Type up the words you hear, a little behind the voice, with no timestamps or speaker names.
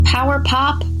power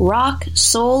pop, rock,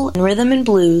 soul, and rhythm and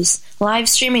blues. Live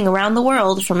streaming around the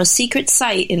world from a secret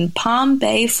site in Palm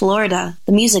Bay, Florida.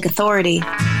 The Music Authority.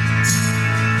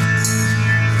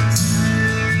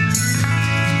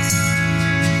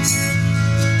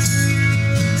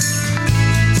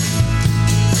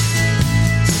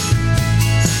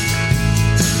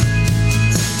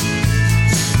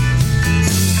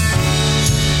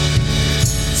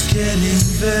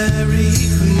 Very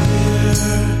clear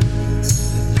that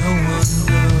no one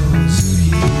knows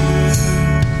you're here.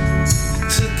 You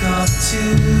took off to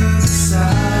the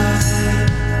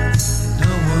side, no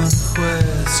one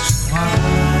questioned why.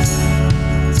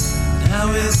 Now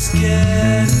it's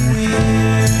getting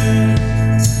weird.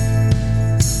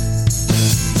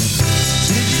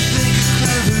 Did you think of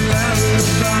clever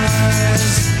alibis?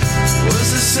 Was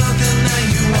there something that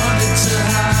you wanted to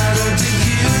hide, or did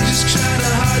you just try to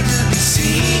hard to be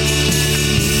seen?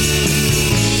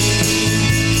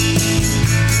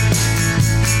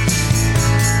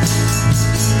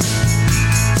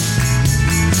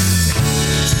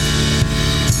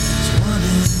 There's one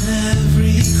in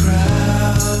every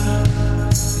crowd,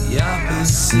 the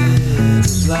opposite of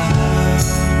loud.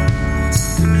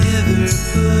 Come hither,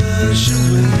 push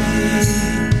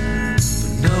away,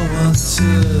 but no one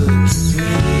took your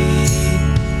bait.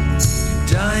 You're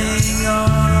dying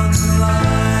on the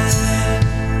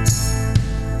line.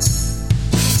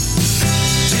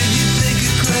 Did you think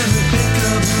of clever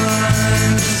pickup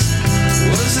lines?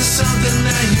 Was there something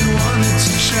that you wanted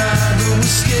to try, but was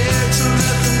scared to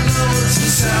let them know what's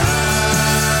inside?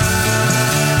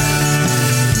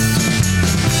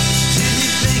 Did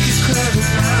you think of clever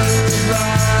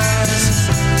alibis?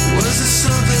 Was there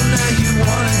something that you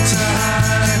wanted to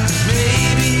hide?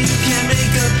 Maybe you can't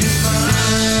make up your mind.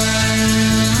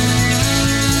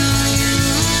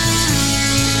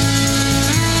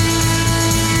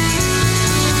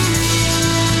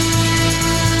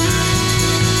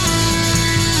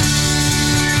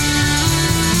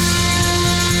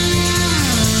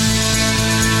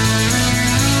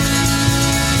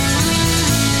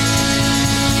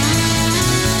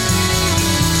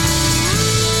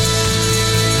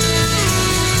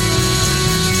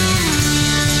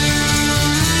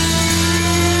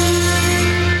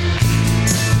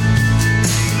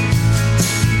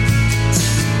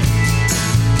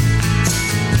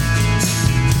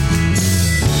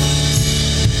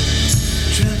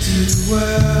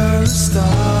 Were a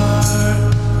star,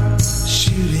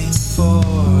 shooting for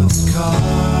the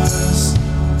cars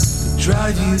that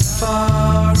drive you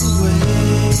far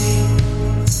away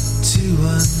to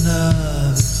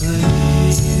another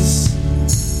place,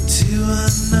 to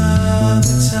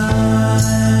another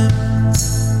time.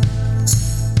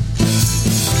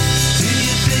 Do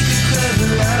you think of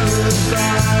clever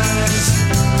alibis?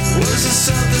 Was there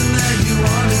something that you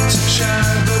wanted to try,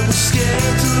 but was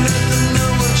scared to let them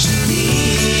know what you need?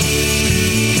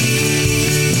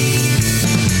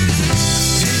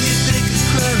 Did you think of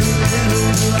clever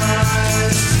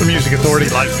alibis? The Music Authority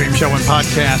live stream show and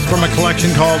podcast from a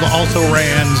collection called Also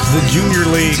Ran's The Junior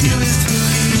League.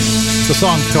 The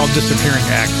song's called Disappearing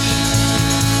Act.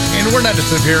 And we're not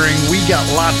disappearing. We got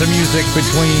lots of music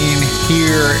between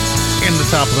here and the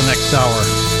top of the next hour.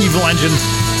 Evil Engine,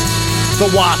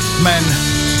 The Waspmen,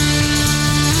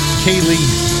 Kaylee.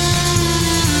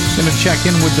 Gonna check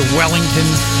in with the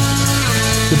Wellingtons,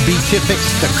 the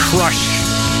Beatifics, the Crush,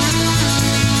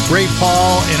 Ray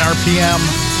Paul and RPM,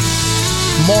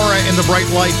 Mora and the Bright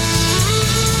Lights.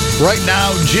 Right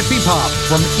now, Jiffy Pop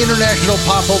from International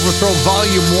Pop Overthrow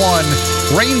Volume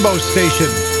 1, Rainbow Station,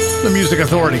 the Music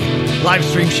Authority. Live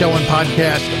stream show and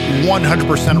podcast,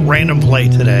 100% random play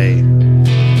today.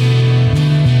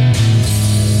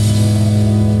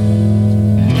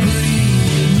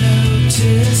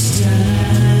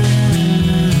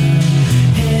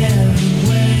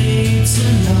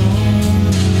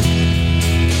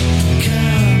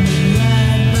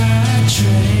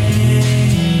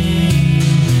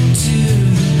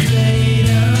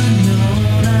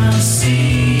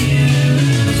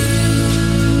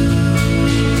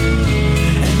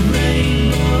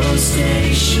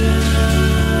 Station.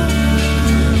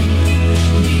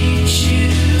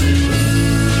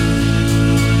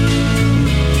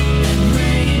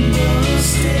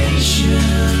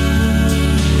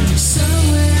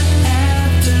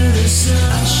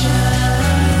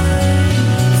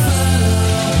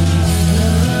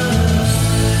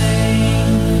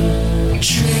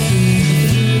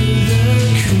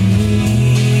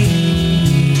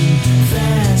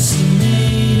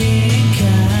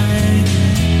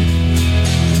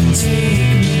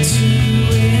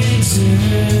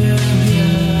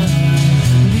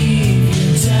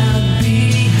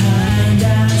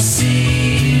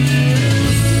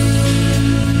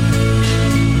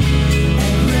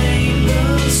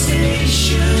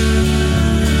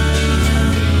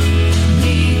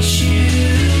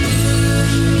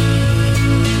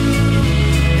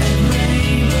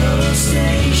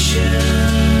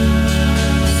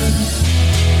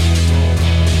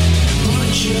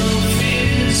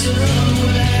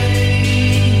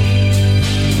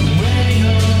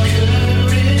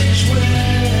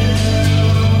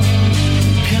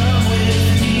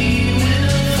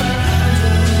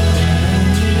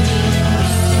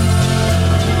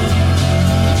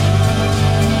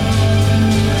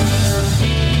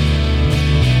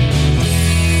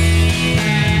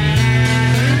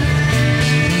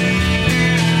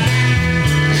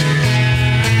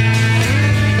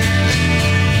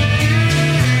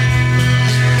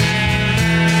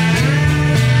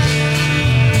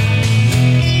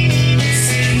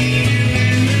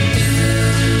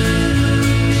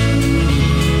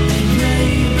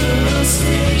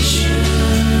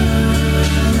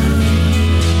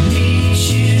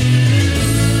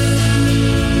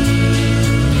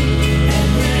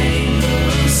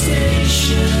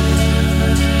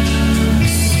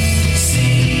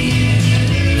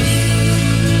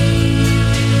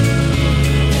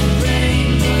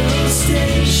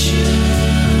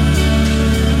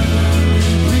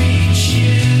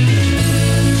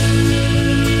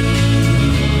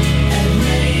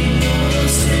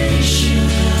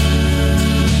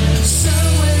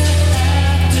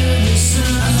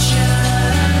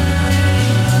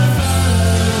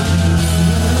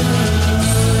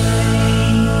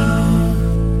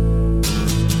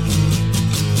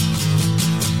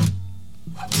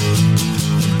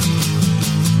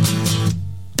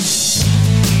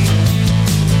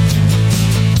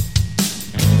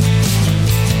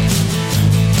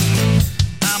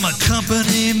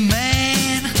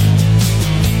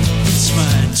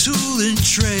 tool and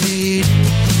trade.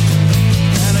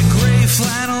 Got a gray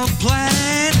flannel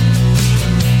plaid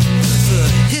with a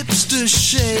hipster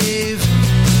shave.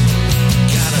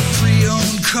 Got a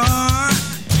pre-owned car,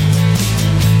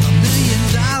 $1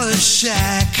 million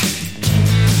shack.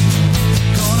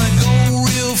 Gonna go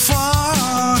real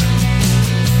far,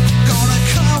 gonna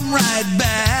come right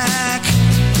back.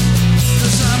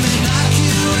 'Cause I'm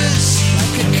innocuous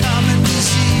like a common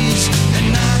disease,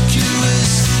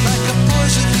 innocuous like a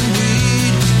poison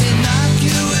weed,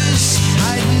 innocuous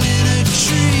hiding in a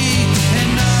tree,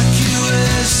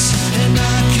 innocuous,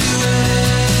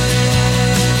 innocuous.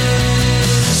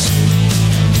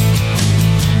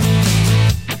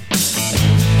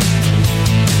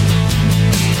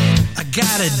 I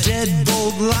got a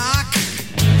deadbolt lock,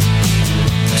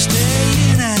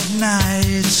 stay in at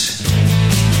night,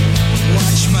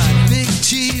 watch my big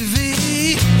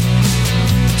TV,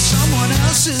 someone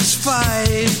else's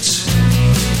fight.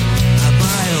 I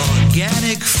buy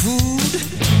organic food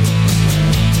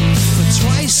for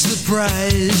twice the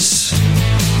price.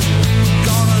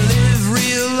 Gonna live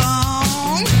real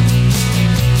long,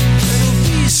 it'll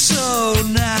be so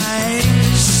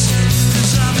nice.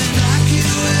 'Cause I'm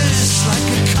innocuous like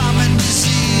a common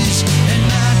disease,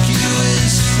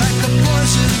 innocuous like a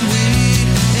poison weed,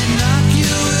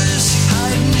 innocuous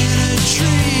hiding in a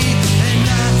tree,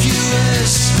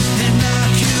 innocuous,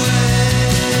 innocuous.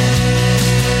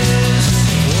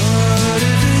 What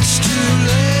if it's too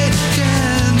late?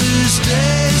 Can this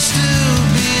day still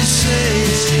be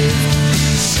saved?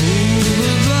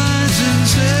 Silver blinds and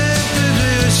tape,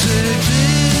 they're shaped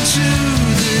into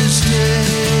this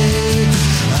day.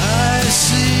 I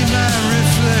see my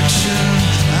reflection,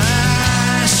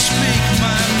 I speak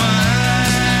my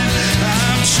mind,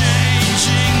 I'm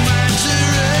changing my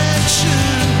direction,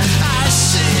 I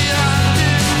see I'm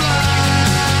in blind.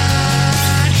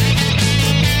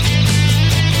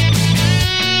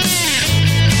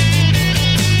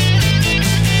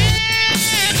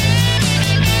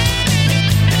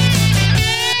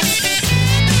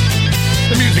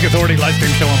 The Music Authority live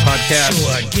stream show and podcast. So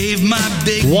I gave my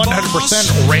big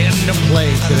 100% random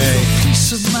play today.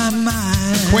 piece of my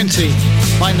mind. Quincy,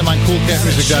 find them on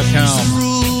coolcatmusic.com.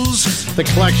 Rules, The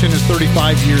collection is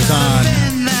 35 years on.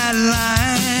 bend that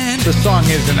line. The song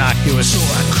is innocuous. So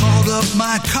I called up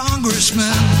my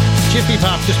congressman, Jiffy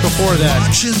Pop just before that.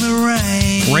 watching the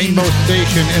rain. Rainbow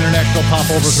Station International Pop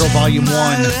Overthrow Volume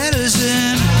My 1. letters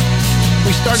in,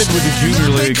 We started with the Junior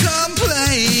League.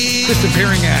 complain.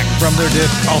 Disappearing Act from their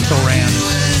disc also ran.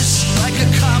 Like a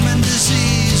common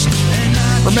disease,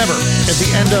 Remember, at the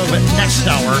end of next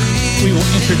hour, we will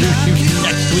introduce you to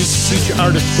next week's feature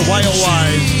artist, the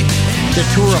YOYs, the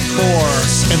Tour of Four,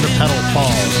 and the Pedal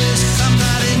Falls. I'm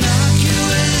not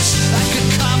innocuous, like a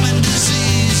common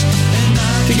disease,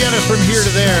 To get us from here to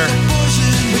there,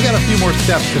 we got a few more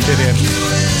steps to fit in.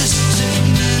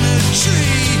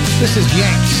 This is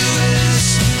Yanks.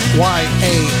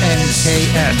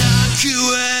 Y-A-N-K-S.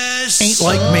 Ain't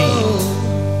Like Me.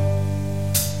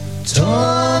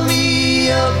 Tore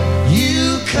me up,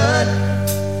 you cut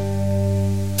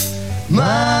my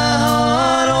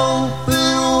heart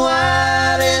open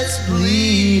wide, it's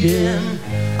bleeding.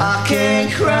 I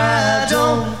can't cry,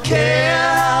 don't care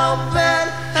how bad,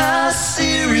 how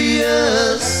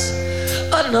serious.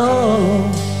 Oh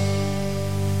no,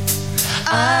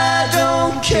 I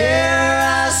don't care,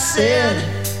 I said.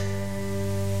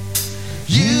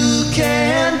 You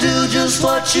can do just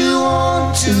what you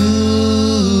want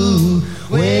to.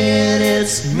 When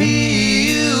it's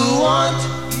me you want,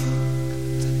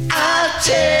 I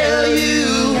tell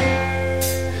you,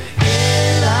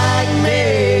 ain't like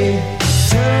me.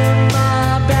 Turn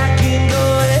my back and go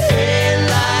ahead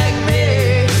like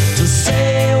me. To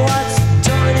say what's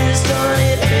done is done,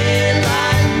 it ain't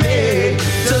like me.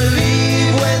 To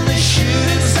leave when the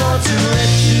shooting starts to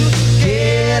let you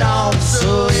get off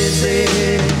so easy.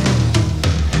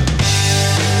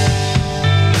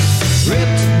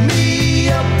 Ripped me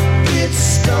up, it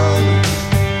stung.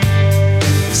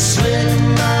 Slit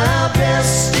my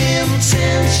best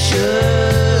intention.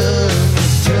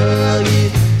 Drug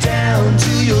it down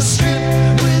to your strip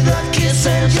with a kiss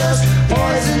and just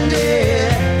poisoned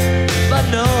it. But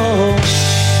no,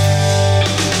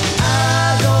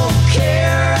 I don't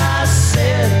care, I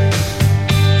said.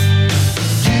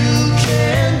 You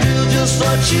can do just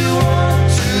what you want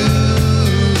to.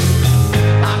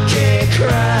 I can't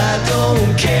cry,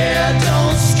 don't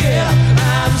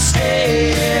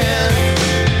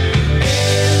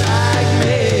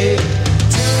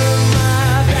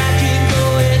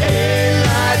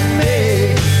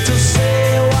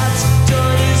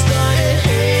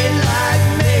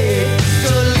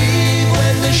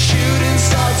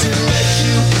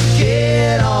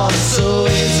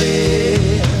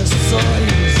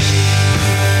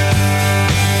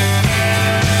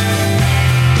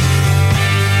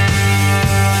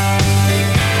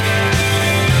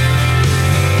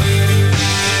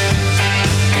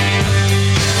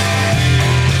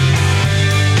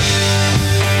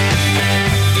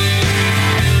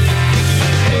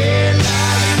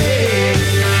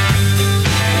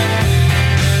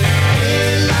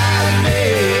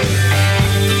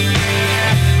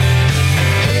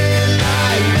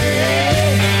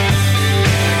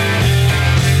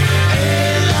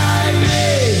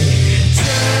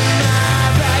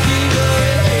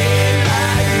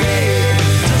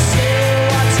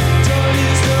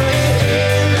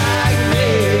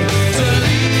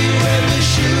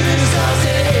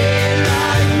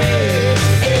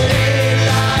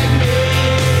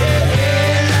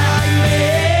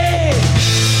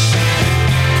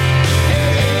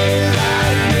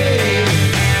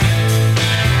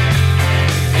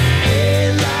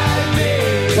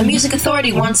Music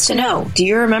Authority wants to know, do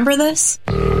you remember this?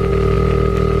 I'm in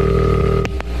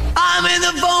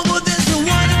the phone with this the one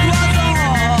across the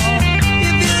hall.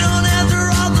 If you don't answer,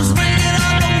 I'll just ring it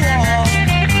on the wall.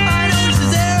 I know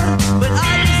she's there, but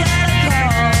I just had a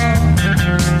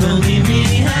call. Don't leave me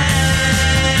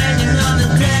hanging on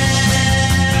the telephone.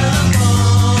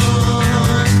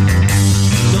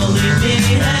 Don't leave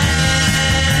me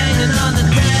hanging on the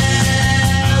telephone.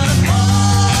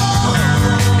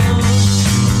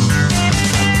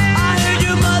 I heard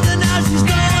your mother, now she's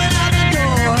going out the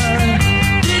door.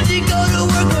 Did she go to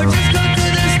work or just go to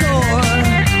the store?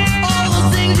 All those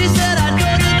things she said I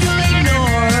told her to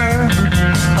ignore.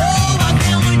 Oh, why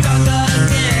can't we talk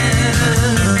again?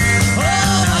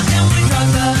 Oh, why can't we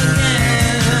talk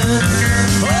again?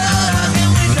 Oh, why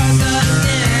can't we talk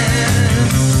again?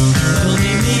 Don't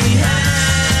leave me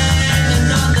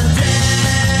hanging on the telephone.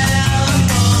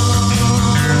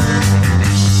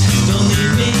 Don't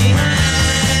leave me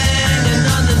hanging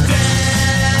on the telephone.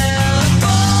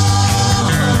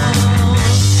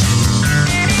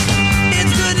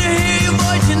 It's good to hear your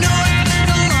voice, you know it's been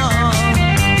so long.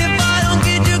 If I don't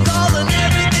get your call, then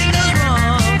everything goes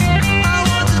wrong. I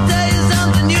want to tell you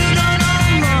something you don't know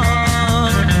I'm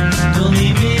wrong. Don't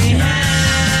leave me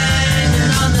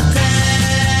hanging on the telephone.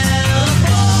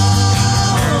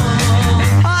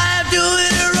 I have to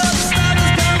interrupt, stop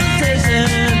this conversation.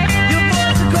 Your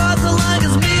voice across the line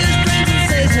gives me a strange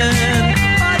sensation.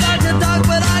 I'd like to talk,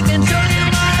 but I can show you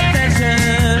my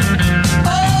affection.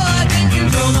 Oh, I can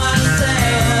control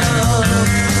myself.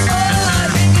 Oh, I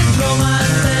can control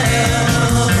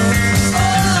myself. Oh,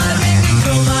 I can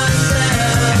control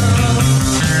myself.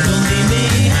 Don't leave me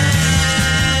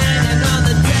hanging on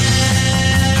the telephone.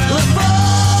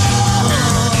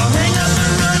 Hang up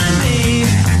and run at me.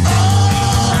 Oh,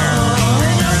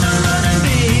 hang up and run at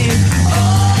me. Oh,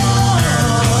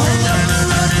 hang up and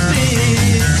run at me.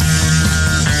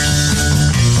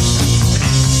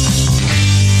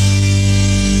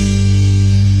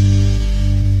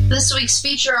 This week's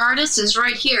feature artist is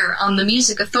right here on the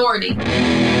Music Authority.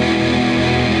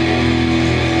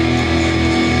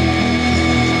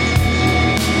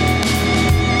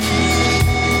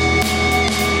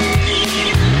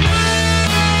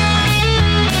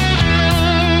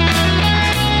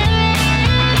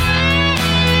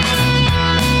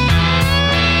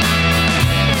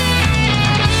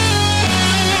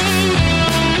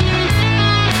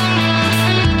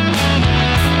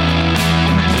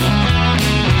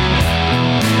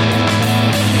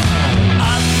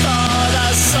 I thought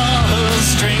I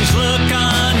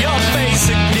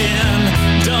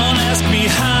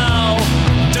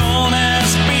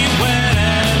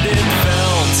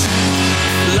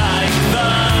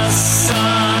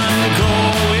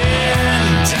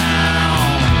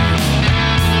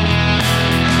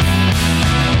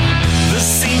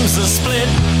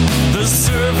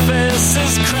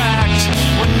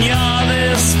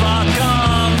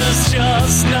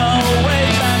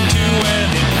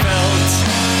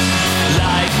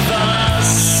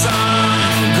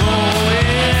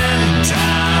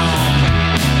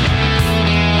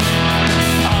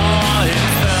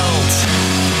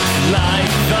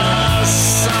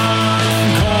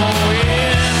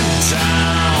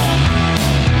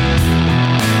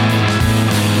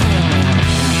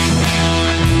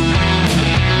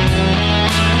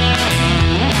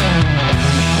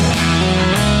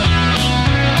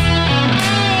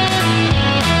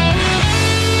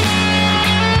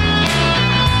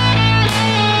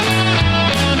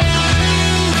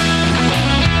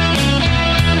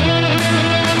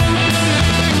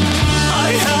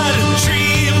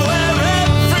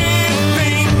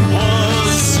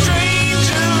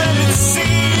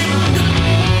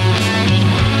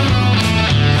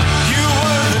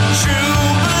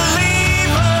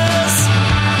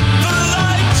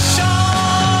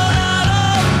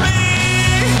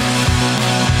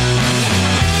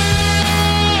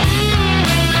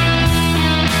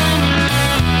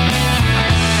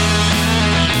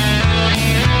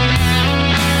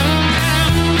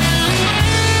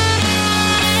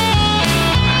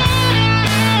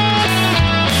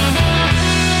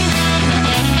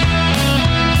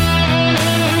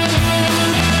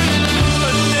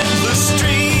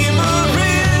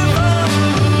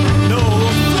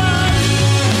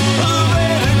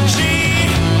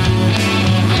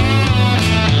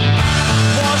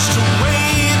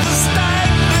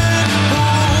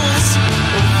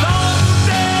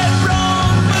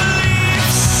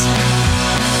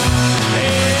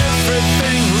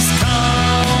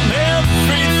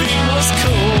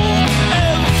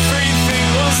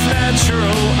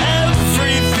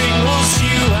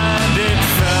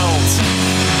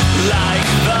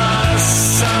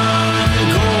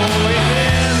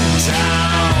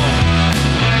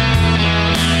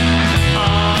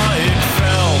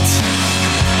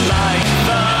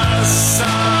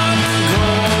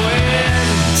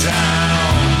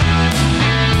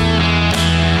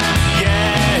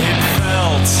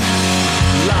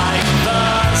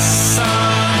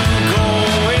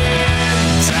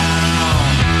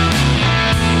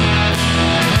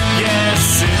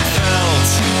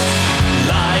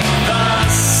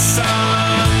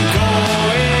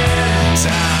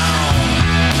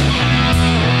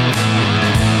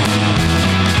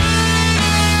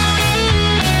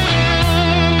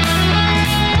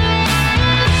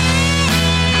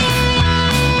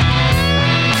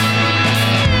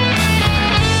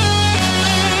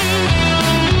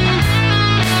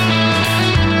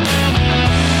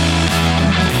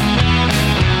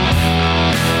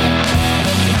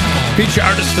Feature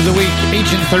Artist of the Week,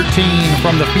 Agent 13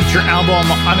 from the feature album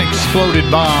Unexploded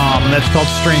Bomb. That's called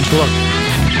Strange Look.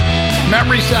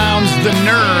 Memory Sounds, The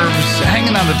Nerves,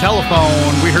 Hanging on the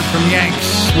Telephone. We heard from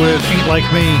Yanks with Ain't Like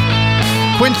Me.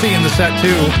 Quincy in the set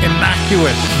too,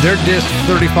 Innocuous. Their disc,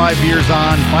 35 Years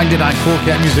On. Find it on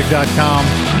coolcatmusic.com.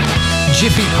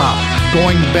 Jiffy Pop,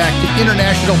 going back to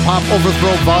International Pop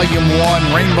Overthrow Volume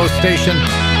 1, Rainbow Station.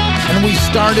 And we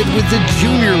started with the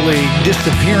Junior League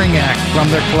Disappearing Act from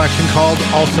their collection called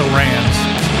Also Rans.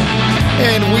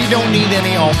 And we don't need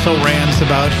any Also Rans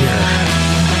about here.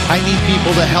 I need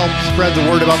people to help spread the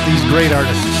word about these great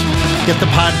artists. Get the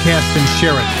podcast and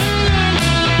share it.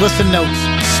 Listen Notes,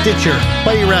 Stitcher,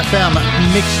 Player FM,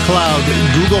 Mixcloud,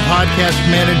 Google Podcast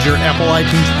Manager, Apple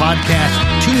iTunes Podcast,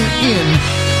 TuneIn,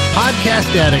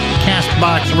 Podcast Addict,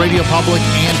 CastBox, Radio Public,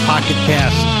 and Pocket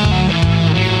Cast.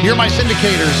 You're my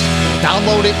syndicators.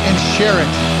 Download it and share it.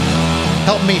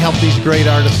 Help me help these great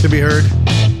artists to be heard.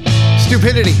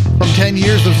 Stupidity from 10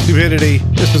 years of stupidity.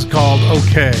 This is called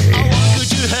Okay. I want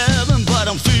to go to heaven, but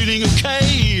I'm feeling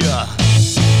okay.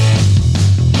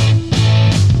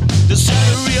 The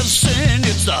salary of sin,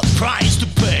 it's the price to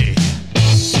pay.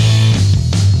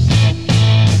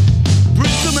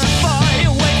 Brimstone and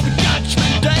fire, wait for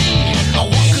judgment day. I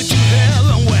want to go to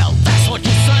heaven, well, that's what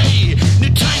you say. No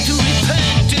time to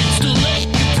repent, it's too late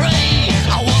to pray.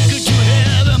 I want to go to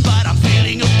heaven, but I'm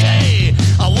feeling okay.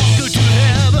 I want to go to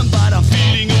heaven, but I'm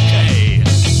feeling okay.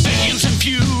 Vengeance and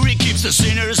fury keeps the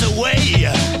sinners away.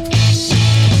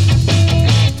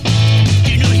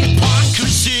 You know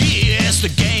hypocrisy is the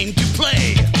game to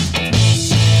play.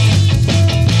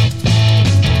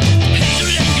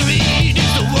 Hatred and greed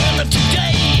is the world of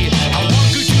today. I want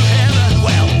to go to heaven,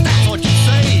 well, that's what you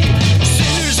say.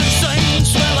 Sinners and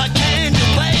saints, well, I can't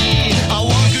obey. I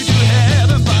want to go to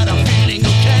heaven, but I'm feeling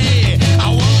okay. I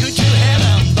want to go to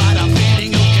heaven, but I'm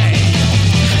feeling okay.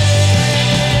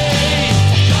 Hey,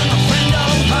 you're a friend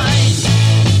of mine.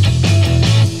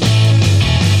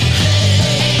 Hey,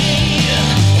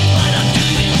 but I'm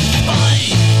doing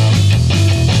fine.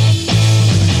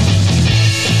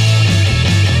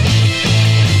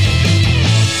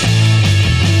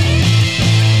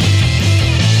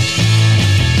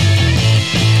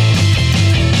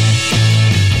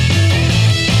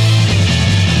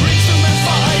 Brimstone and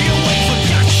fire, wait for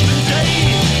judgment day.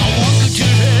 I want to go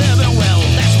to heaven, well,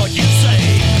 that's what you say.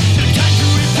 No time to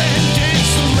repent,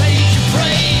 it's too late to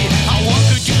pray. I want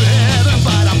to go to heaven,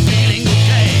 but I'm feeling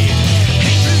okay.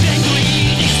 Hatred and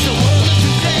greed is the world of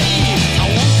today. I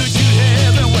want to go to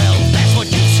heaven, well, that's what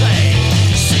you say.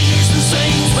 Sinners and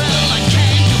saints, well, I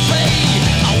can't obey.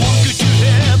 I want to go to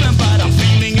heaven, but I'm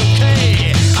feeling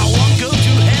okay. I want to go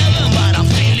to heaven, but I'm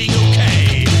feeling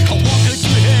okay. I want to go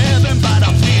to heaven, but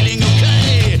I'm feeling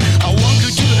okay. I want to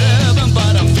go to heaven,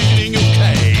 but I'm feeling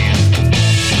okay.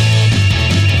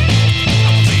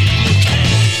 I'm feeling okay.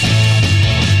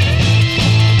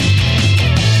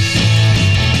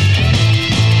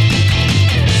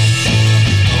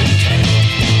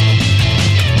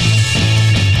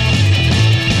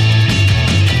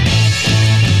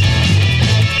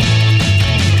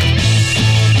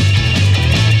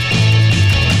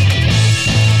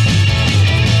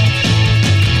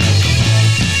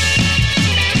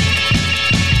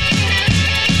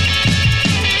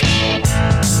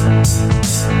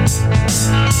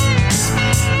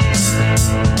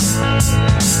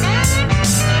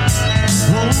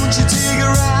 Won't you take a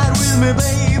ride with me,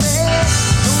 baby?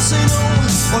 Don't say no,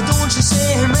 or don't you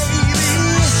say maybe.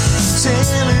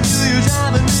 Telling you you're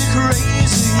driving me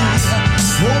crazy.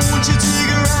 Won't you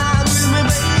take a ride with me,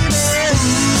 baby?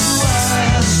 Ooh,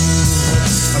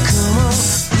 come on.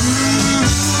 Ooh,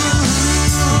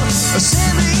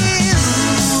 send me.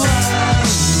 Ooh,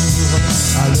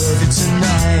 I love you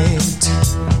tonight.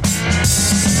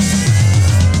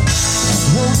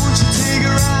 Won't you take a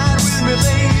ride with me,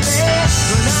 baby?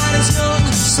 The night is young,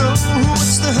 so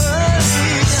what's the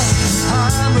hurry?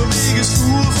 I'm the biggest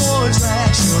fool for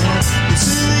attraction. It's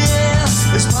in the air,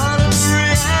 it's part of the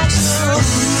reaction.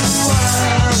 Ooh,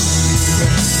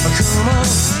 come on.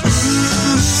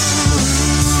 Ooh,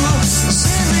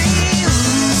 send me.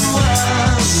 Ooh,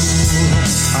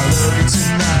 I love you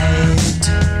tonight.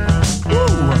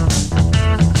 Ooh,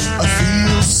 I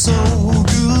feel so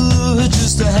good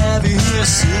just to have you here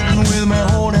sitting with me,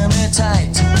 holding me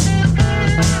tight.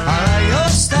 I like your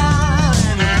style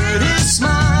and your pretty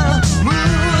smile.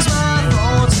 Moves my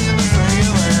thoughts in the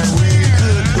frame and we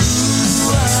could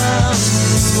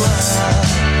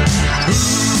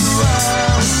ooh,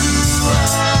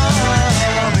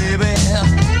 baby,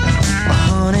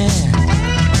 honey,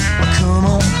 come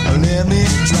on, let me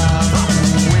drive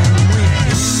away.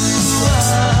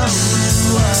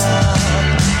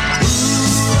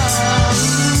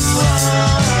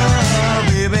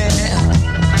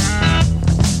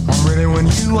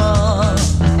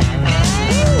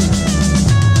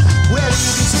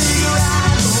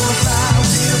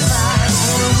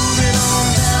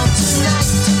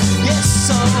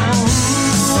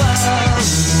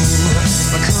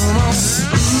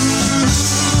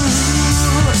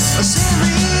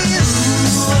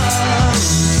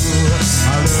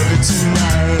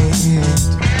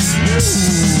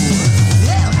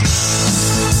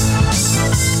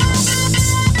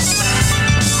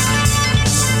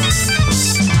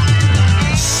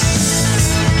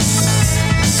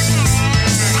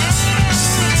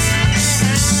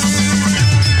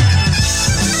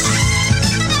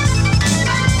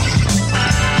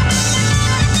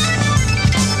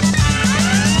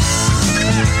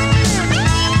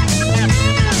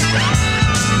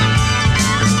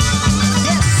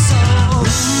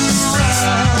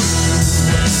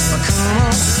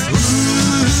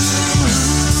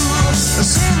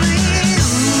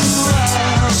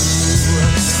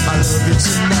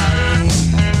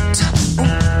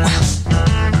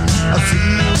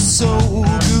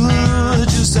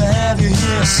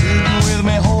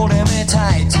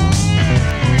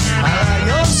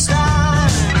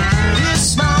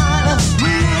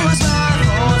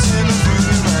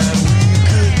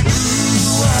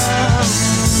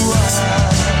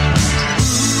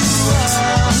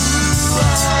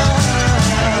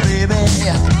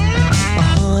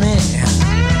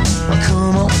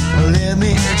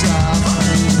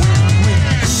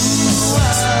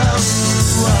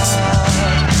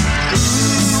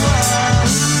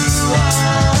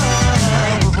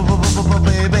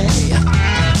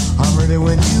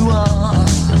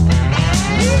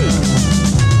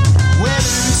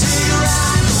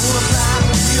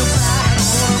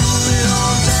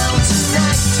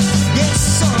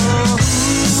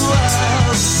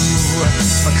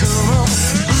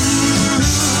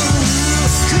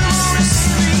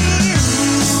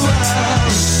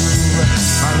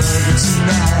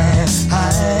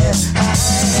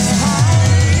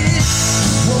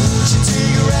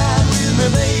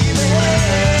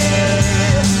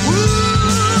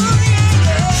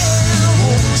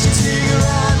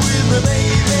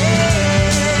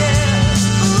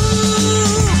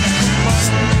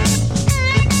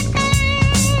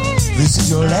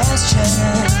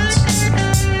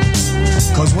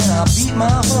 I beat my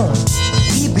horn.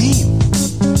 Beep, beep.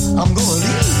 I'm gonna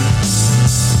leave.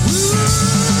 Ooh,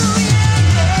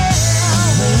 yeah,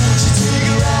 yeah. Won't you take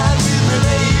a ride with me,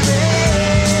 baby?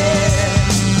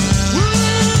 Ooh,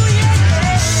 yeah,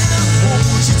 yeah.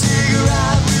 Won't you take a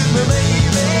ride with me,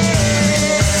 baby?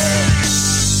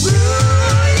 Ooh,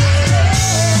 yeah,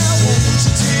 yeah. Won't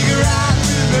you take a ride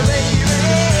with me, baby?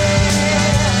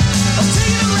 I'm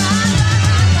taking a ride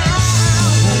right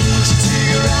now. Won't you take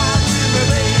a ride with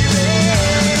me,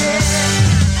 baby?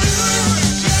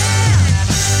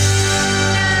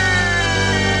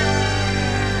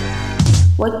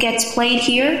 What gets played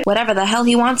here? Whatever the hell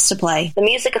he wants to play. The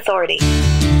Music Authority.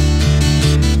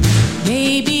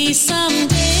 Maybe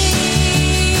someday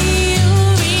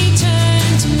you'll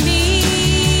return to me.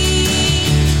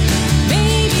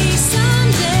 Maybe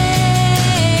someday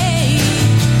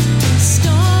the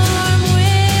storm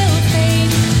will fade.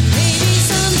 Maybe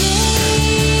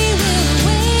someday we'll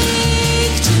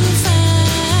wake to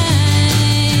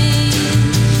find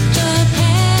the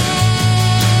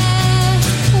path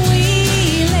we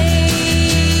laid.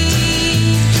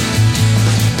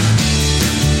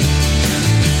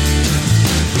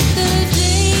 The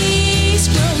days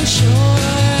grow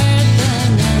short, the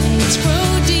nights grow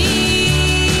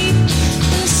deep.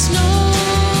 The snow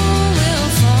will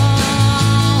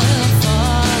fall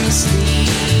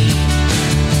asleep.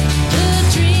 The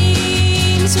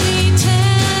dreams we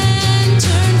tend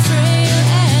turn frail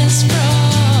as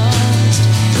frost.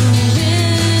 The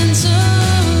winds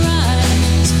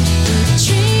arise, the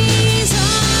trees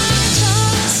are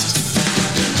tossed.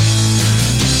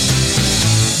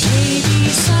 Maybe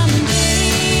someday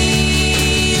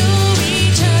you'll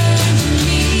return to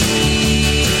me.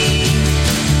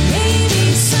 Maybe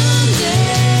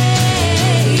someday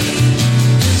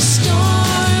the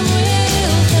storm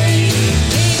will fade.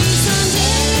 Maybe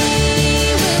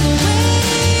someday we'll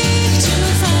wake to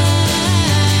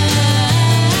find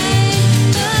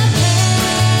the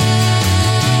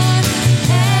path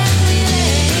that we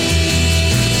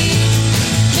laid.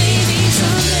 Maybe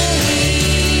someday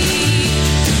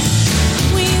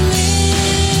we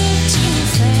live too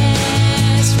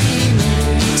fast, we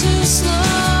learn too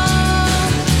slow.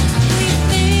 We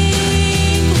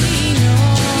think we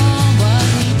know what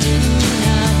we do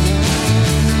not know.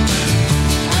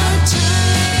 Our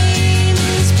time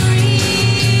is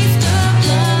brief, the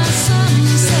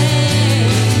blossoms say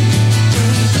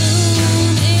they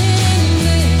bloom in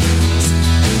this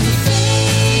and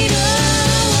fade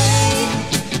away.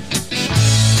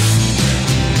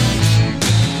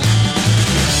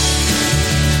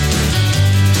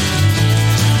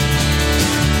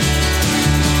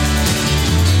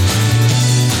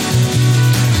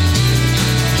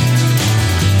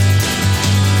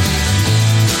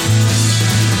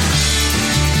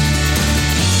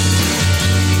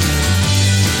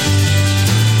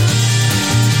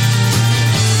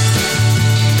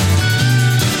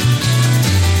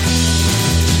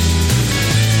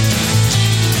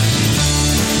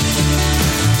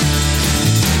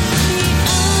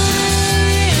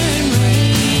 Iron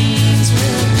rains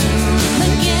will come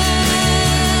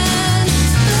again.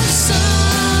 The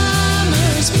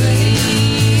summer's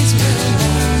blaze will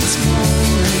once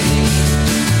more reign.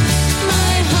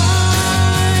 My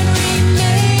heart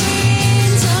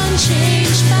remains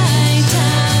unchanged by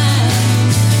time.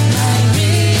 My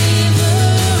river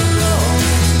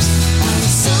roars, my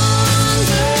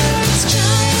songbirds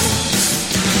chime.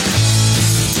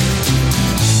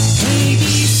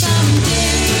 Maybe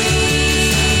someday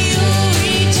you'll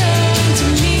return to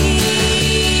me.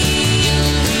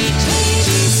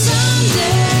 Maybe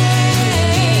someday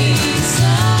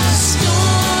the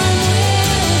storm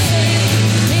will fade.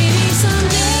 Maybe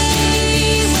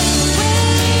someday we'll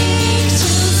wake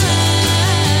to find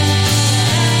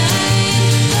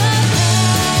the path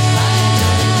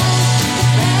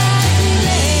that we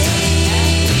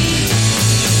laid.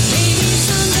 Maybe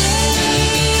someday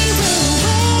we'll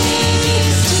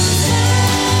wake to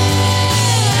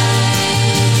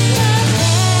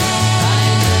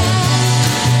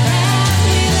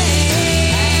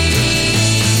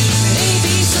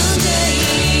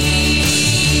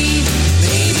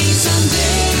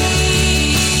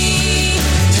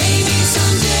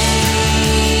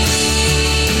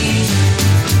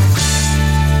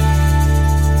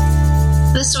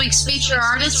This week's feature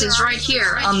artist is right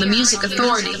here on the Music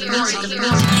Authority.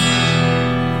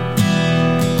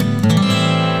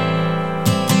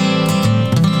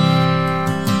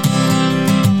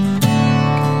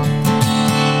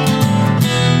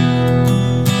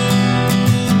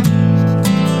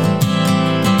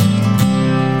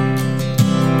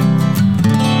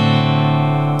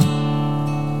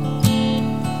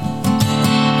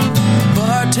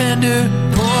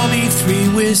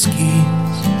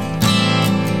 whiskeys,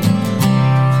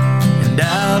 and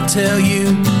I'll tell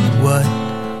you what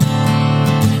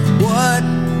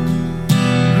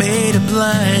made a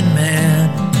blind man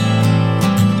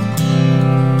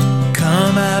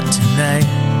come out tonight.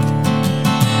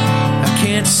 I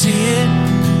can't see it,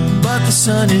 but the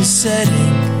sun is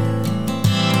setting.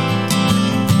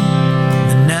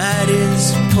 The night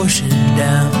is pushing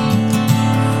down.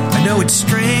 I know it's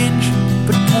strange,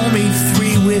 but pour me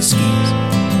 3 whiskeys,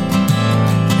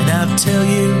 and I'll tell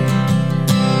you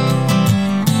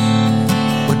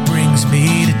what brings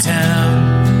me to town.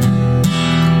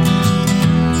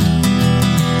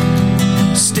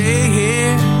 Stay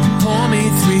here, pour me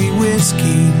 3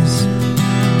 whiskeys,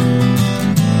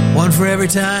 1 for every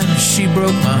time she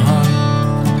broke my heart.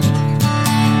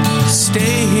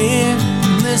 Stay here,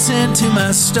 listen to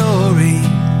my story.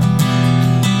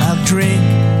 I'll drink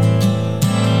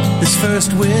this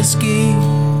first whiskey,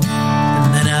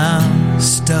 and then I'll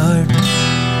start.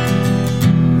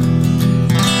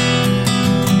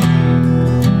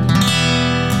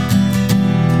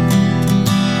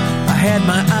 I had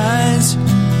my eyes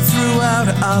throughout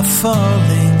our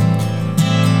falling,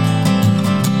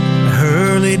 her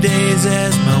early days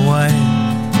as my wife.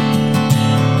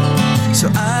 So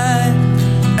I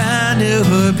knew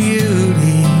her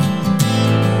beauty.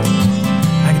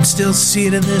 I can still see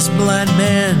it in this blind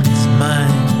man's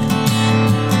mind.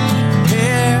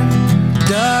 Hair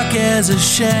dark as a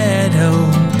shadow,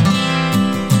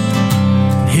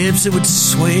 hips that would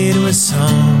sway to a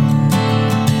song,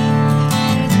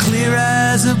 clear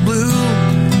eyes of blue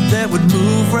that would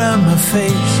move round my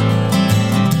face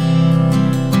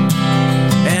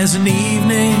as an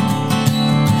evening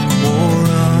wore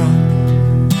on.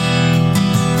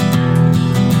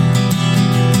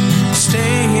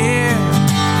 Stay here,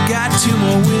 got 2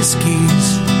 more whiskeys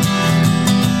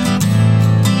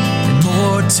and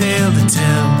more tale to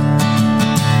tell,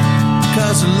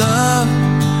 'cause love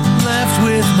left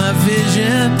with my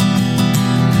vision,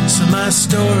 so my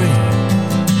story,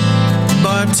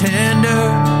 bartender,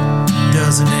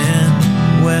 doesn't end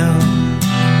well.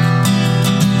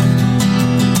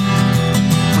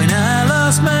 When I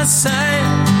lost my sight,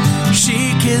 she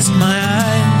kissed my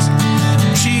eyes.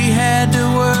 She had to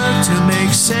work to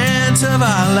make sense of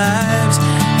our lives,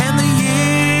 and the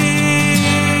years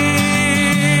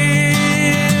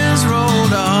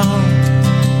rolled on,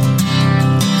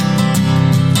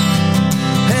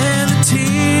 and the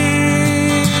tears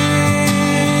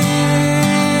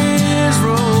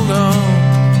rolled on,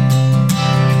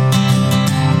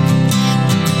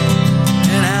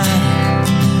 and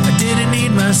I didn't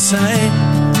need my sight.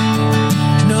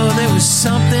 No, there was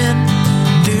something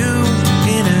new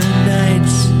in her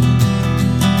nights.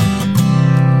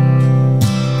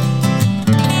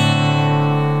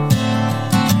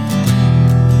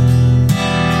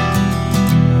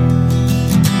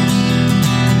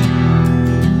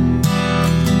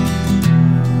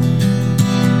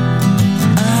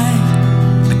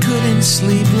 I couldn't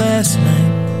sleep last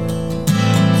night.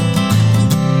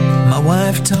 My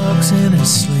wife talks in her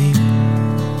sleep,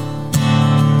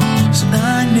 so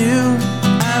I knew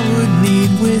I would need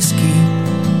whiskey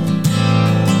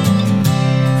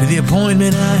for the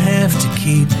appointment I have to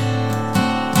keep.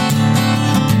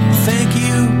 Thank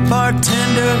you,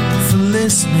 bartender, for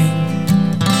listening.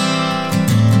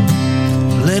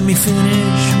 Let me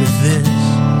finish with this.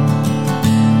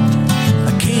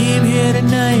 I came here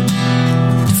tonight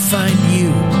to find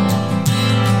you,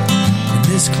 and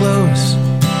this close,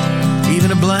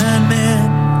 even a blind man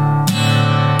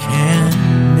can't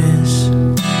miss.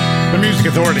 The Music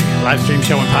Authority, live stream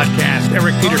show and podcast.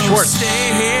 Eric Peter Schwartz.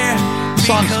 The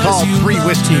song's called 3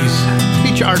 Whiskeys.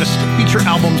 Feature artist, feature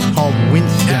album's called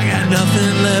Winston.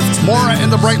 Maura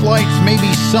and the Bright Lights,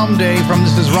 Maybe Someday, from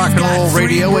This Is Rock and Roll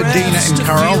Radio with Dana and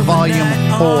Carl, Volume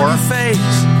 4.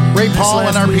 Ray Paul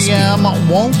and RPM,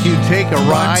 Won't You Take a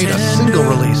Ride, a single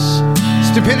release.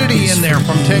 Stupidity in there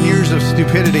from 10 Years of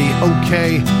Stupidity,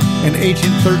 OK, and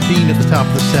Agent 13 at the top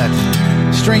of the set.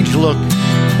 Strange Look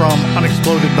from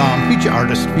Unexploded Bomb, feature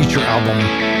artist, feature album.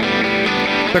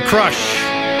 The Crush,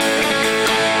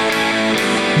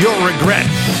 Your Regret.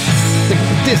 The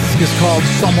disc is called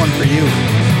Someone for You.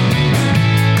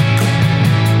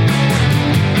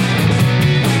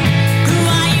 Who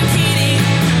are you kidding,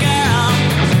 girl?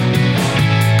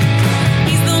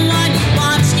 He's the one you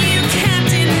want, you can't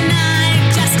deny.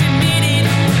 Just admit it,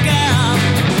 girl.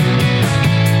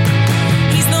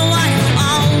 He's the one who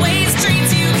always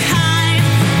treats you kind.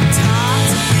 Talk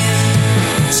to him,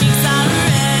 cheeks are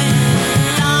red.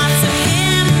 Thoughts of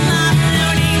him are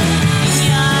floating in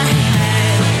your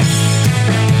head.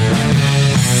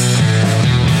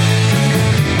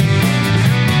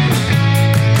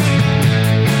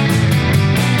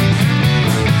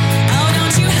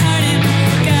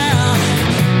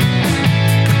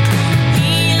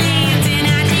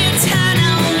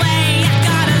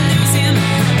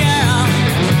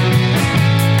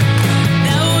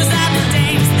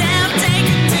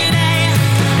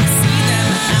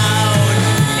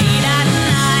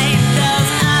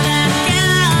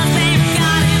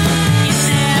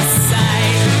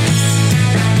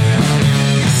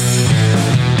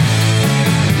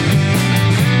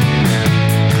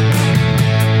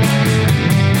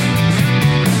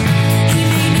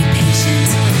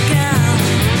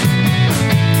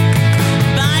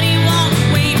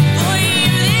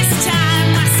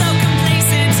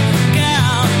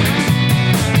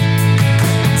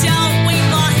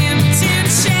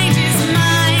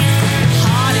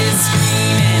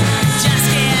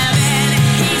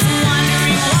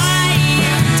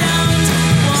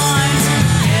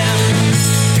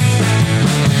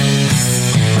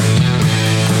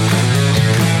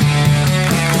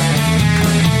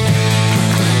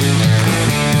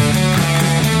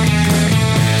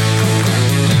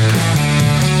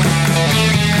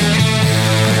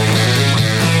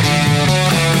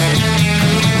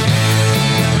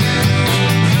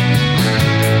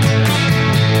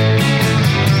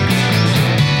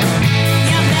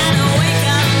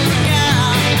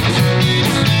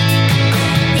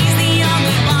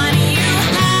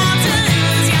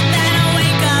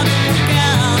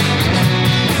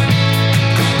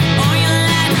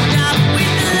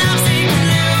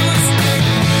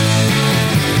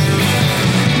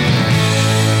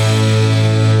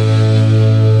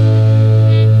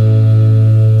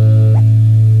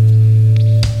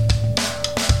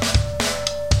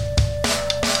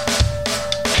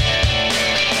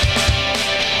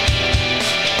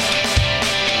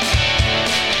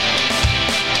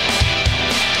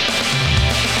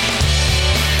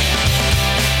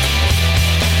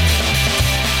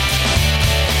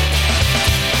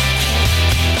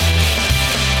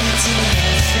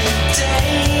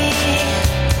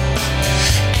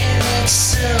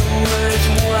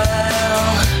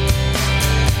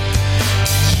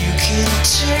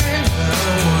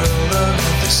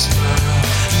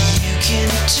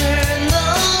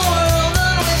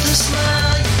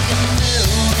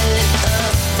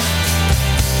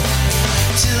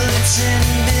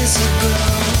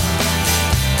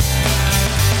 impossible.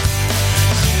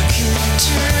 You can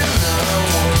turn the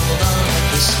world on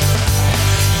with a smile.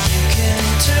 You can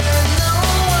turn the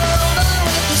world on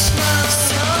with a smile.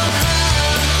 Somehow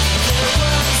there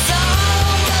was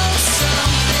almost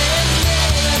something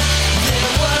there. There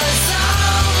was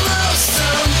almost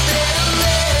something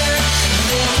there.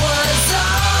 There was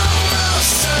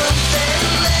almost something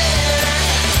there.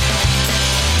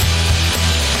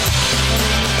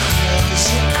 Close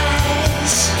your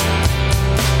eyes.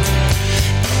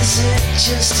 Is it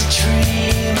just a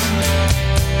dream?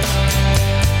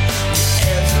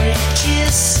 Every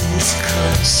kiss is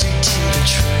closer to the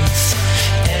truth.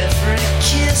 Every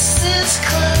kiss is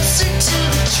closer to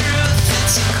the truth.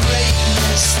 It's a great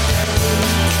mystery.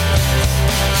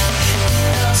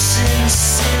 In all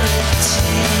sincerity,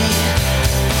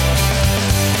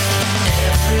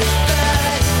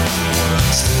 everybody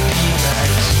wants to be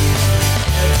like you.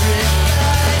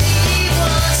 Everybody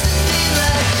wants to be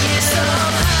like you.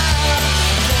 Somehow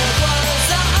there was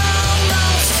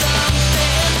almost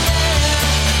something there.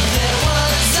 There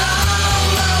was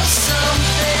almost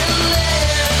something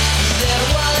there. There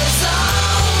was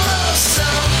almost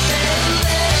something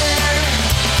there.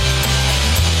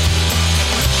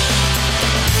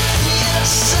 You're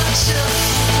such a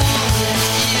fool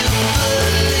if you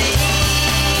believe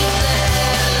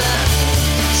that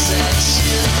set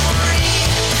you free.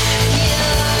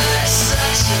 You're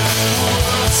such a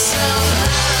fool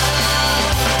somehow.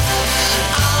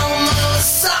 Almost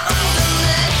something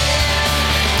there.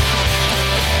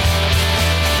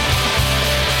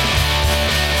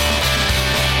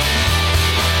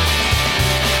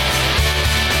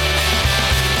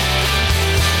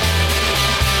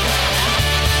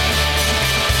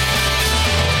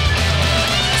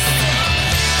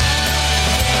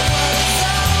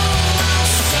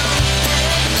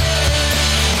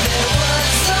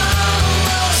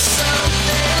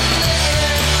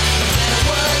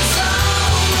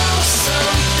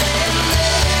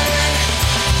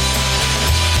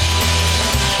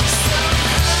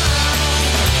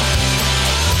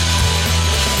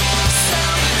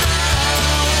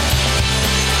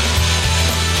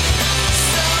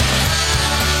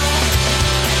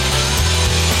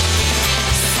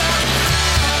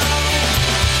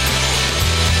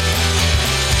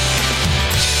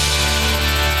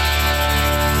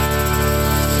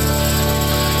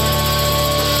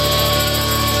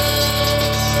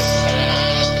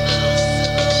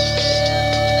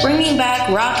 Bringing back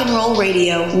rock and roll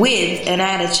radio with an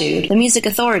attitude. The Music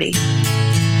Authority.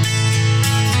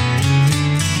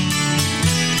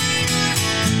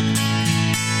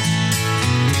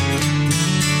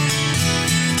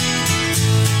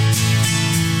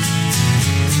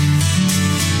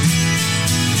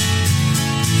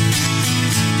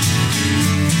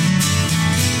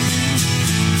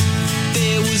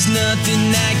 There was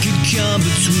nothing that could come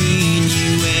between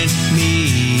you and me.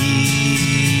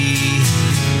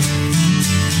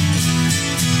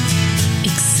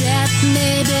 Except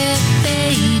maybe,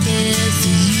 baby,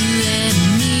 for you and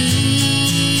me.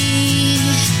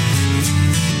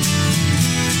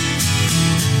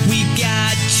 We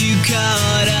got too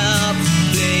caught up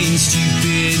playing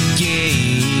stupid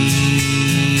games.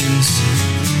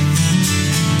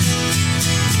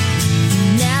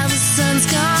 Now the sun's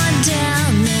gone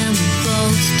down and we're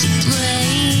both to blame.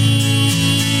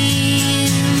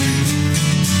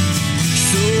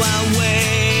 So I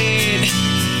wait,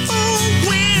 oh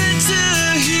winter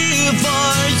here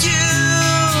for you.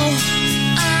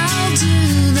 I'll do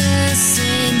the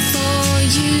same for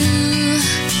you.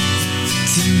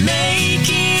 To make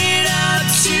it up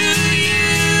to you.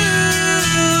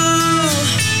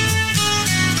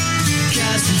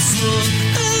 'Cause we look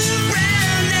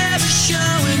around, never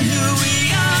showing who we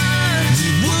are. We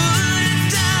would have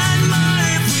done more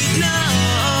if we'd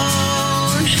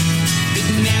known. But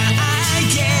now I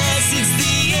guess it's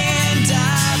the end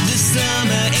of the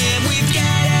summer and we've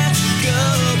gotta go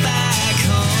back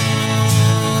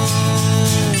home.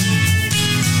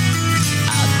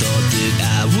 I thought that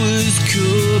I was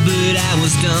cool, but I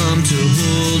was dumb to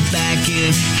hold back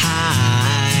and hide.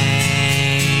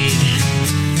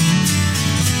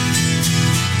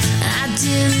 I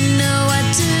didn't know what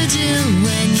to do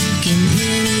when you came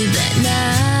near me that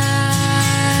night.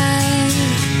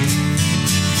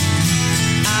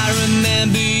 I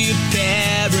remember your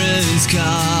parents'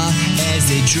 car as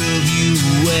they drove you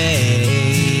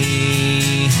away.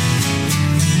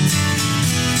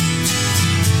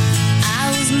 I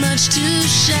was much too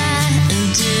shy and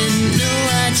didn't know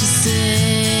what to say.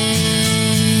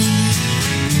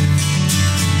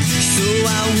 So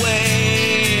I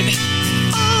wait,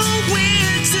 oh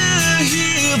winter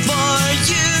here for for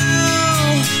you.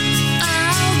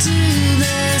 I'll do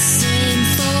the same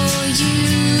for you.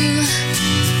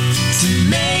 To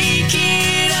make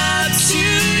it up to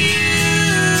you.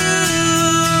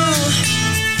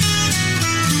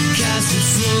 'Cause we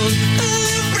float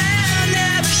around,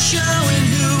 never showing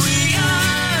who we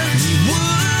are. We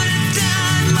would have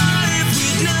done more if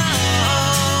we'd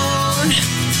known.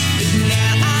 But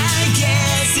now I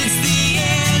guess it's the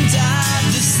end of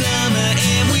the summer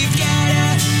and we've gotta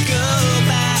go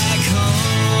back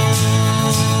home.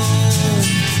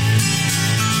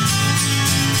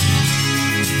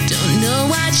 Don't know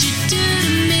what you do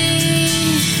to me.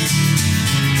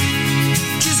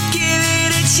 Just give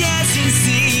it a chance and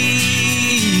see.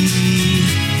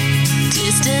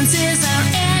 Distance is our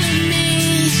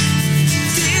enemy.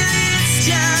 Till it's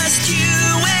just you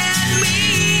and me.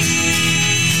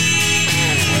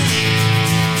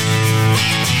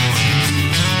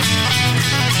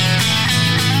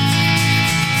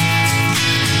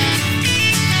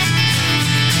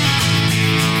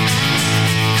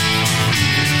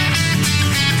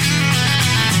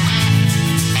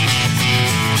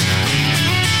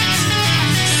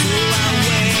 So I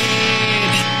wait,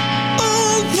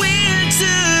 oh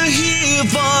winter here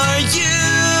for you.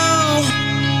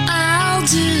 I'll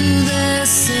do the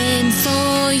same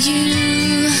for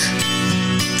you.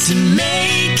 To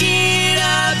make it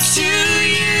up to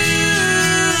you.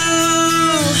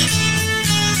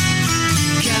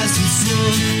 'Cause we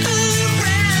float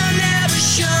around, never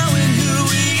showing who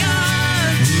we are.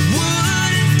 We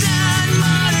would have done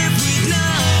more if we'd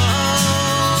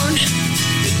known.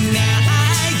 But now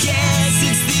I guess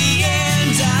it's the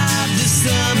end of the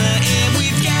summer and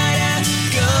we've gotta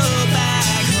go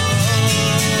back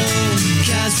home.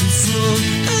 'Cause we float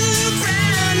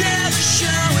around, never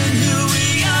showing who we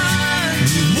are.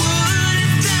 We would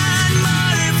have done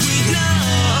more if we'd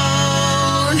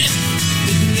known.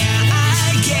 But now I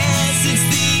guess it's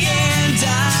the end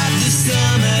of the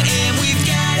summer and we've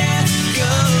gotta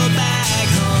go back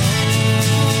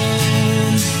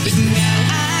home. But now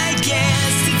I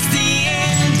guess it's the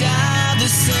end of the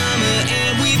summer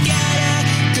and we've gotta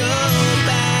go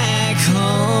back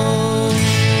home.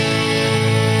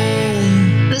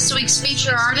 This week's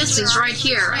feature artist is right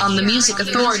here on the Music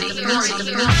Authority.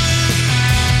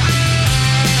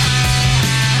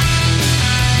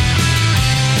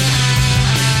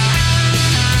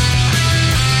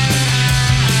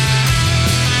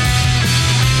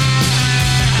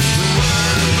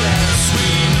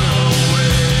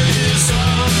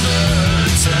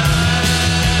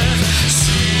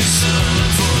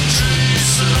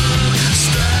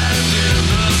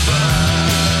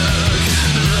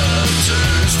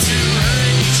 Turns to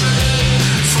hatred,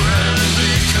 friend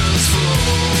becomes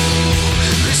foe.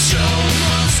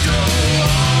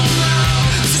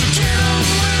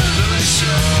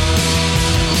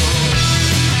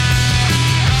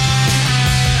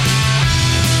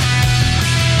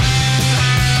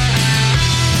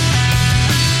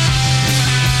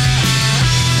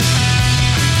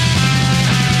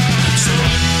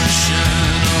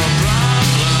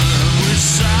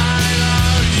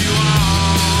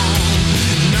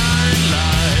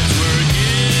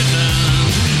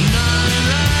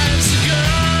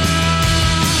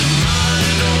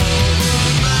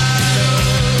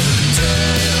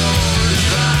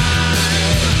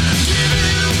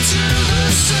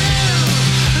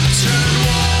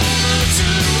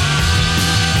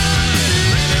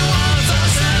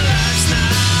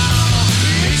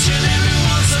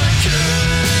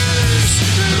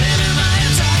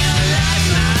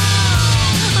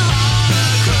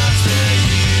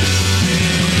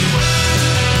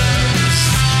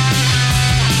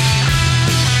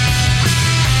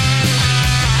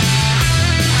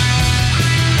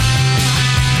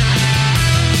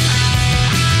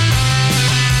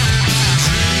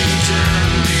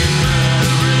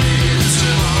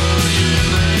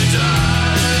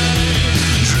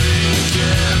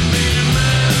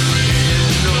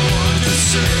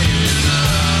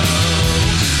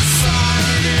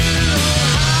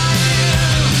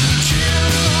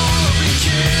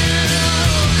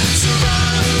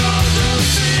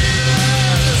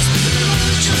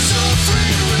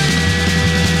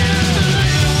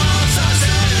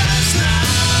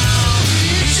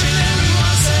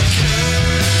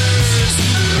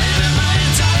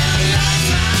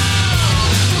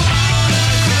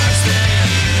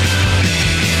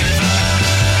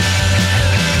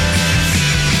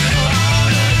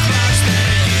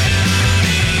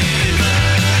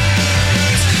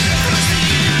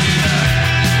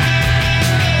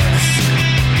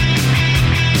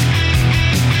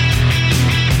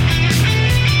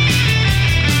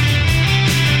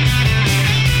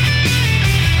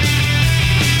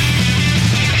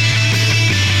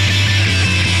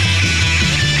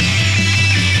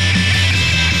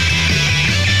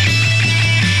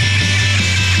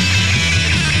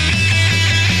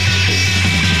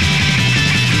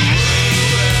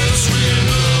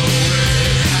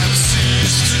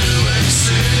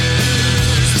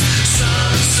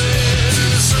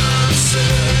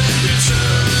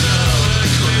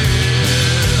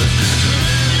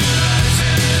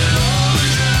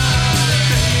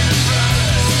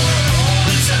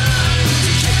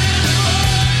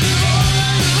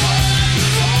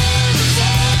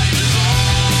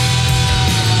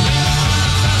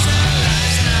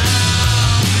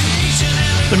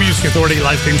 Music Authority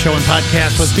live stream show and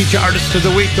podcast with feature artist of the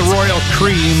week, the Royal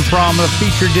Cream, from the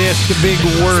feature disc Big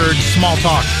Word, Small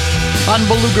Talk. On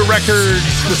Beluga Records,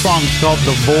 the song's called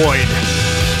The Void.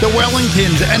 The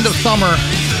Wellingtons, End of Summer,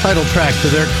 title track to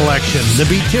their collection. The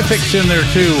Beatifics in there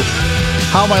too.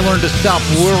 How I Learned to Stop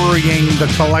Worrying, the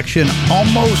collection,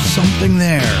 Almost Something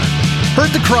There.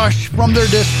 Heard The Crush from their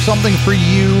disc Something for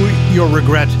You, Your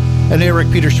Regret. And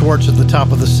Eric Peter Schwartz at the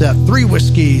top of the set. Three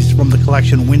Whiskeys from the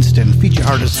collection Winston, feature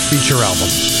artist, feature album.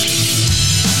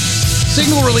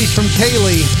 Single release from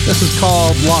Kaylee. This is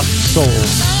called Lost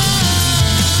Souls.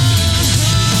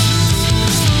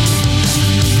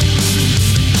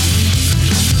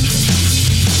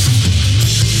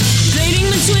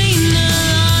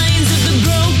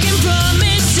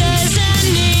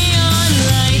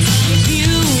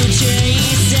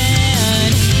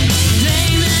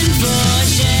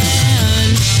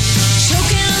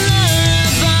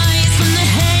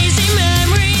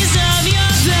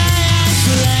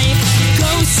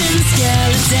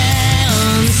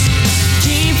 Skeletons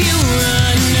keep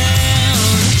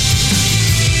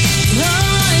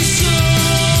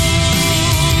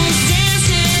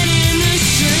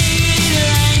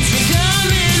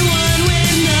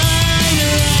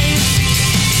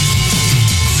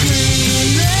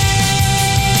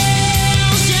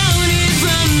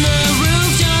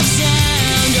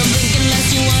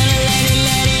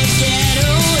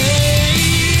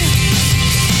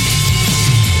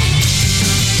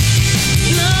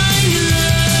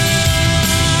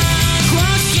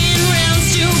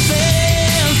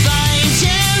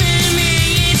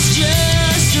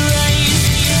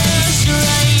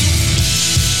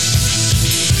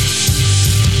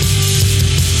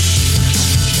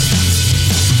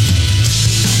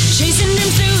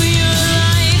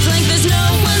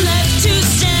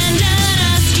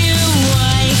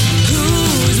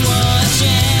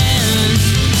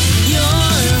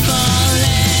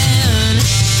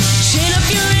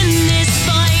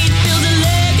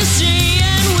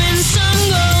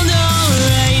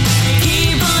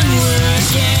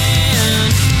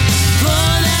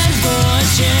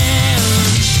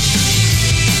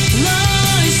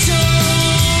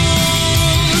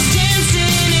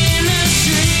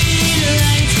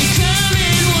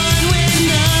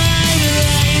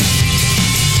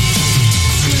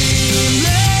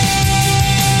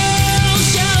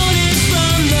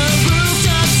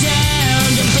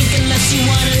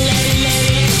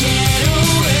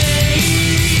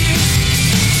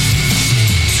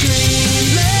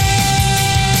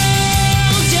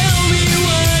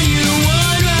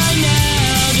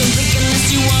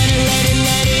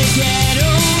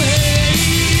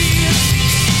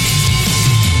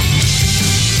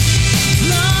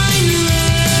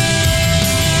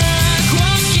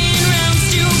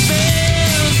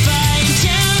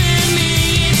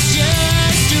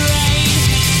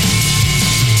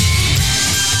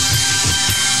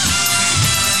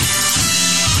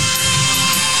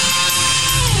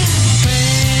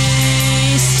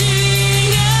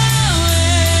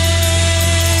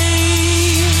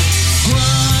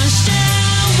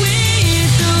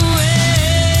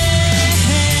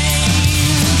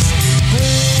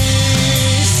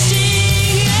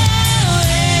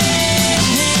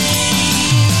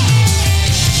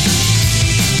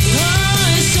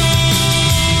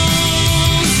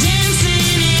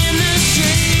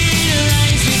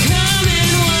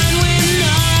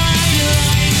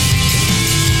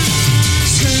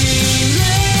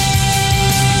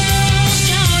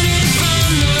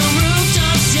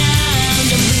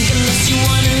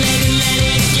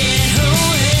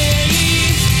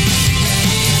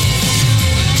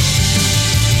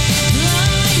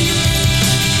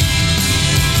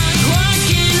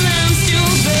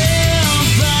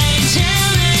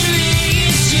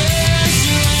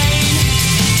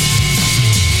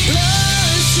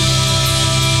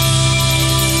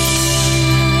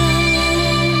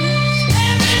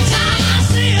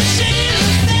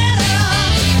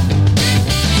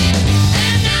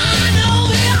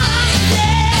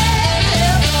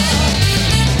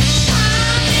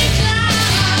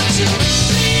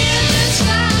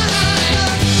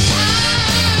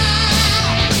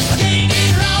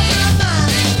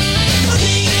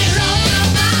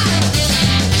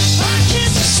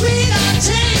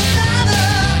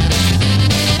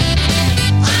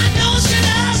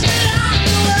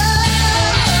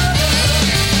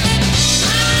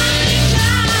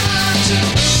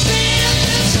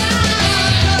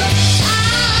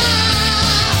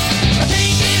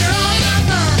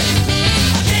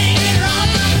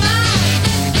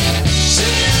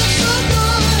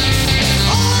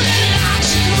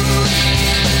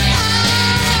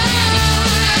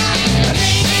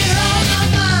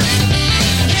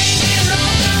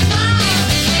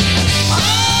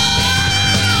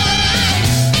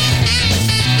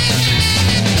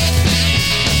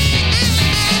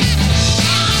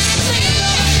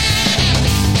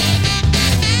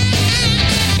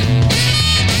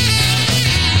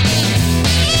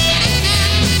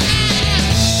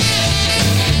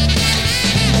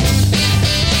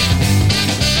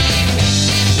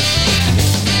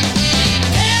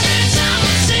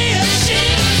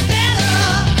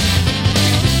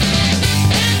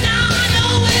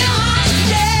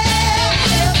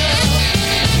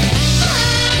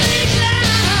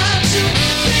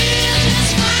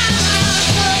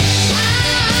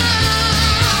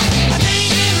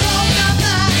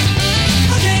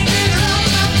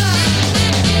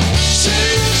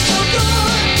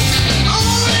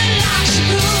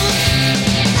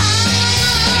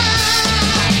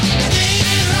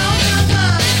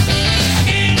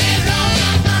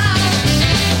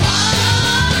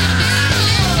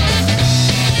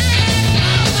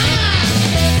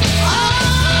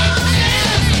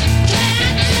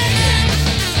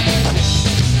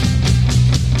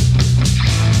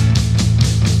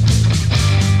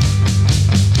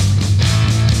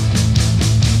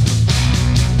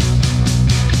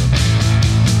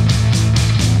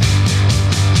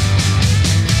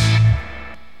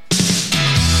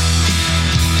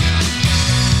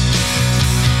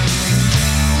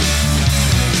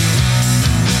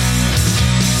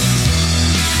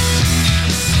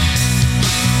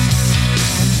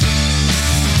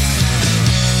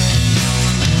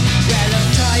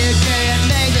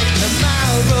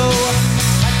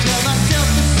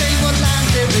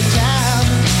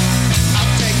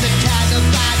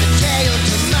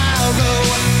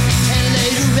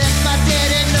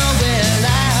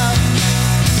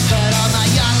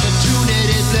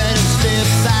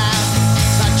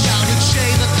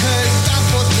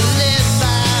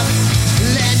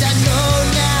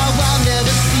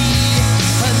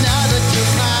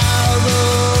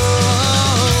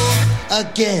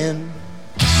again.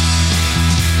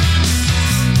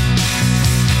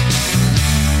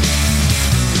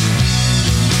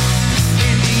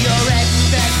 Your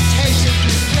expectations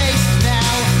misplaced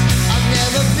now. I've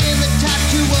never been the type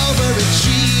to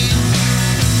overachieve.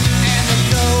 And there's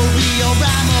no real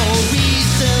rhyme or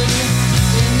reason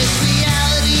in this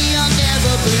reality I'll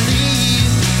never believe.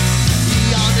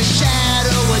 Beyond the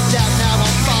shadow of doubt now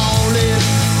I'm falling.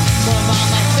 From all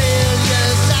my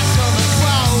failures I come and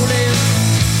crawling.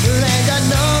 And I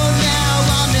know now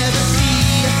I'll never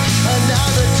see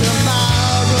another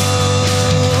tomorrow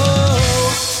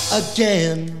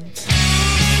again.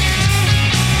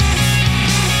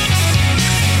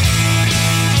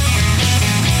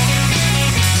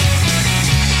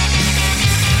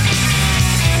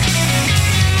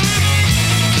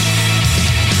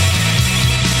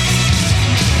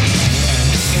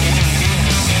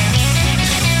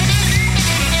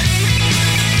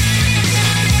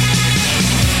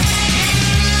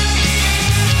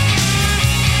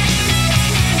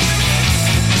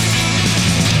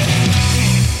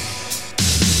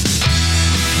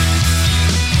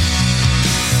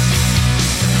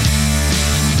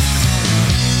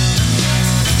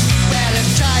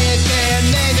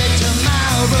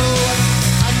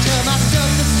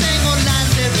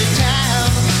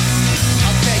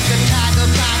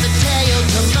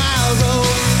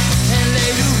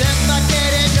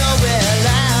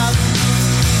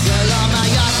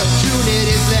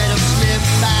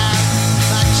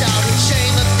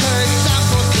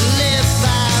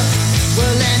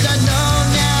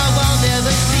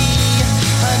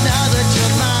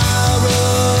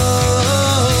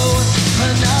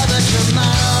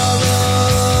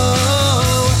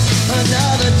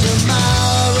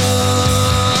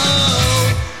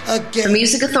 The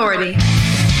Music Authority.